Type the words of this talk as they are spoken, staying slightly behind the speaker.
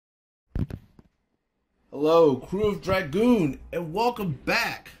Hello, crew of Dragoon, and welcome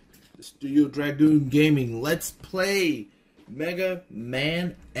back to Studio Dragoon Gaming. Let's play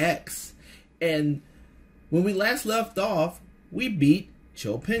Megaman X. And when we last left off, we beat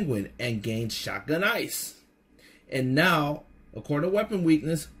Chill Penguin and gained Shotgun Ice. And now, according to Weapon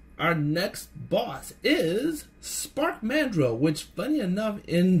Weakness, our next boss is Spark Mandrill, which, funny enough,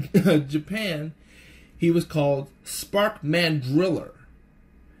 in Japan, he was called Spark Mandriller.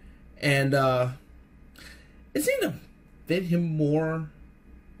 And, it seemed to fit him more,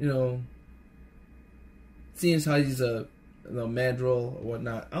 seeing as how he's a mandrill or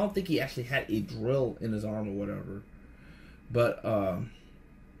whatnot. I don't think he actually had a drill in his arm or whatever. But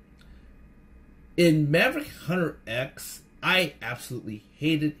in Maverick Hunter X, I absolutely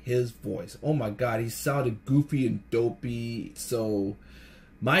hated his voice. Oh my god, he sounded goofy and dopey. So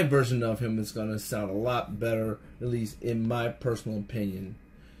my version of him is going to sound a lot better, at least in my personal opinion.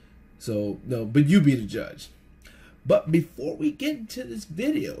 So, no, but you be the judge. But before we get into this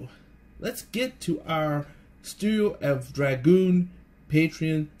video, let's get to our Studio of Dragoon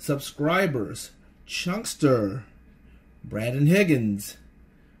Patreon subscribers. Chunkster, Brandon Higgins,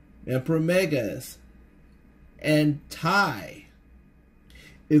 Emperor Megas, and Ty.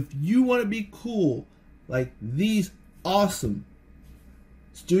 If you want to be cool like these awesome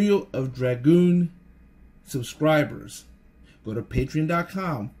Studio of Dragoon subscribers, go to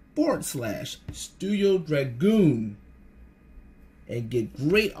patreon.com/Studio Dragoon and get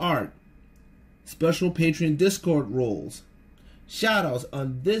great art, special Patreon Discord roles, shoutouts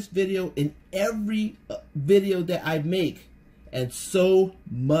on this video and every video that I make, and so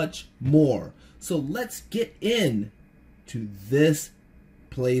much more. So let's get in to this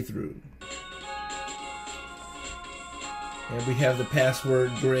playthrough. And we have the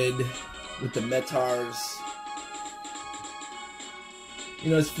password grid with the metars.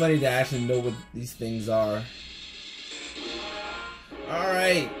 It's funny to actually know what these things are.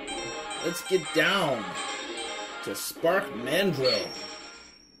 Alright, let's get down to Spark Mandrill.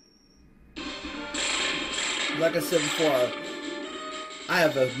 Like I said before, I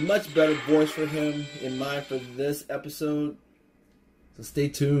have a much better voice for him in mind for this episode, so stay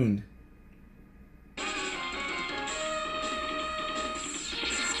tuned.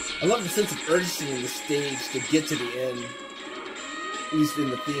 I love the sense of urgency in the stage to get to the end. At least in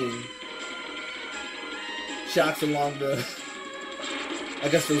the theme. Shots along the, I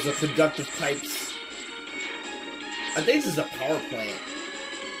guess those are conductive pipes. I think this is a power plant.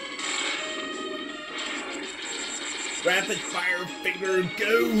 Rapid fire finger,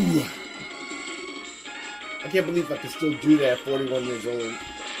 go! I can't believe I can still do that at 41 years old.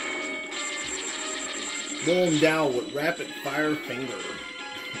 Blow him down with rapid fire finger.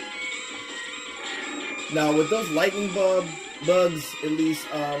 Now with those lightning bugs, at least,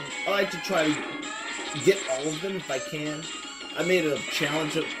 I like to try to get all of them if I can. I made a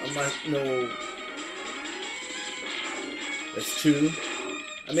challenge of, that's 2.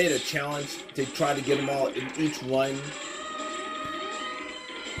 I made a challenge to try to get them all in each run.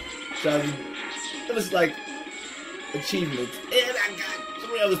 So it was like achievements. And I got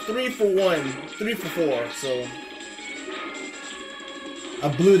 3, I was 3 for 1, 3 for 4, so I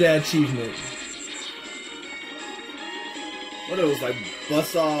blew that achievement. What it was, like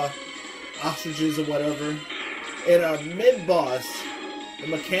buzzsaw ostriches or whatever. And our mid-boss, the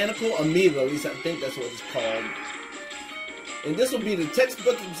mechanical amoeba, at least I think that's what it's called. And this will be the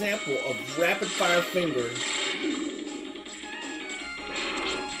textbook example of rapid fire finger.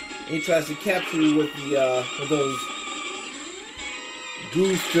 And he tries to capture you with the with those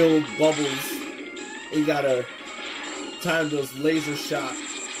goo-filled bubbles. And you gotta time those laser shots.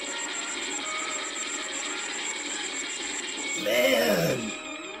 Man!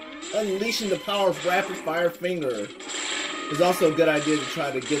 Unleashing the power of rapid fire finger is also a good idea to try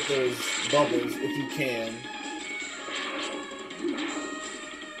to get those bubbles if you can.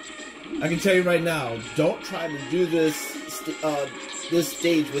 I can tell you right now, don't try to do this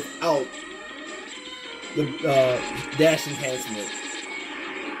stage without the dash enhancement.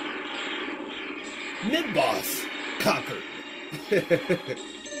 Mid-boss conquered.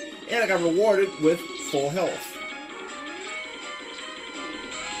 And I got rewarded with full health.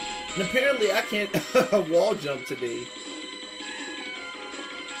 And apparently I can't wall jump today.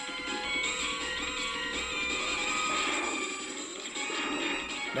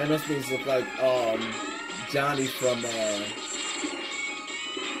 Man, those things look like Johnny from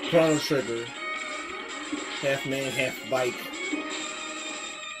Chrono Trigger. Half man, half bike.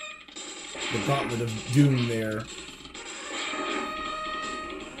 The Gauntlet of Doom there.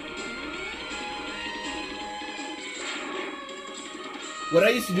 What I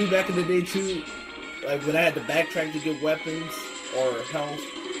used to do back in the day too, like when I had to backtrack to get weapons or health,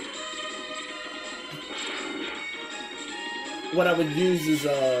 what I would use is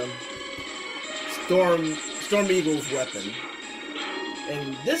Storm Eagle's weapon.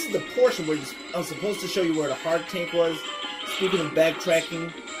 And this is the portion where I'm supposed to show you where the hard tank was. Speaking of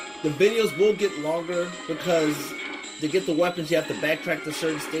backtracking, the videos will get longer because to get the weapons you have to backtrack to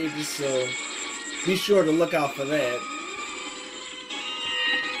certain stages, so be sure to look out for that.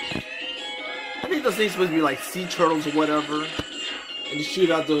 I think those things are supposed to be like sea turtles or whatever, and to shoot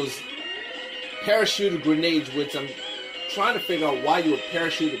out those parachuted grenades, which I'm trying to figure out why you would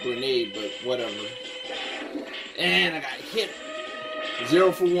parachute a grenade, but whatever. And I got hit.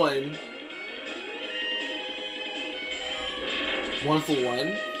 0 for 1. 1 for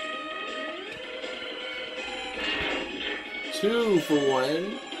 1. 2 for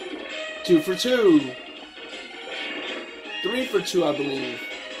 1. 2 for 2. 3 for 2, I believe.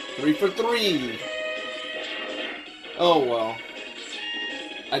 3 for 3. Oh well.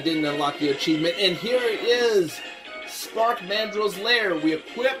 I didn't unlock the achievement. And here it is. Spark Mandrill's lair. We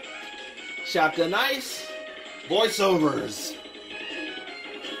equip. Shotgun ice. Voiceovers.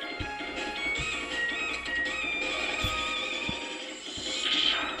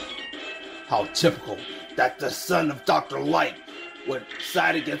 How typical that the son of Dr. Light would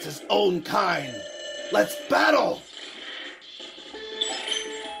side against his own kind. Let's battle!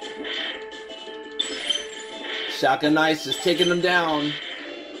 Shotgun Ice is taking them down.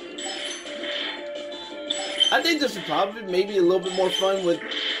 I think this would probably maybe a little bit more fun with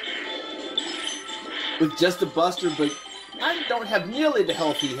just a Buster, but I don't have nearly the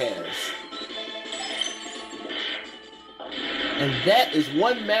health he has. And that is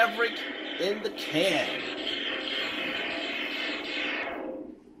one Maverick in the can.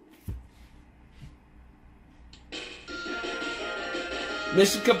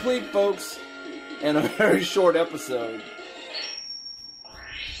 Mission complete, folks, and a very short episode.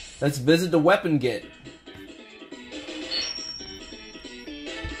 Let's visit the weapon get.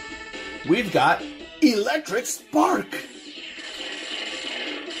 We've got Electric Spark.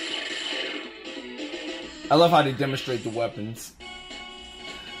 I love how they demonstrate the weapons.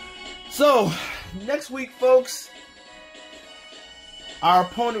 So, next week, folks, our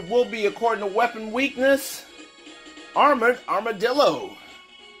opponent will be, according to weapon weakness, Armored Armadillo.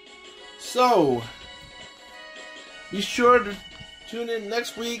 So, be sure to tune in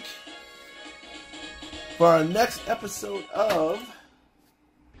next week for our next episode of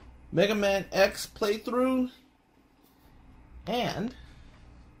Megaman X playthrough. And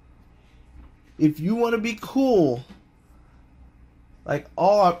if you want to be cool, like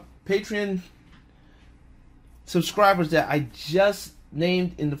all our Patreon subscribers that I just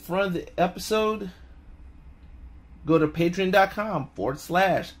named in the front of the episode, go to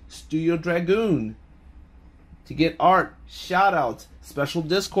patreon.com/Studio Dragoon to get art, shoutouts, special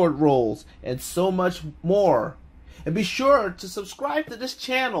Discord roles, and so much more. And be sure to subscribe to this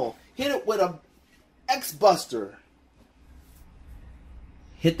channel. Hit it with a X-Buster.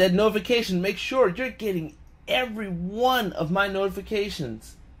 Hit that notification. Make sure you're getting every one of my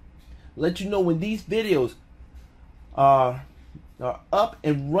notifications. Let you know when these videos are up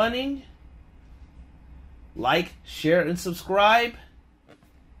and running. Like, share, and subscribe.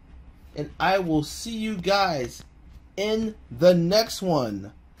 And I will see you guys in the next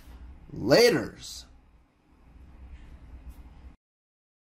one. Laters.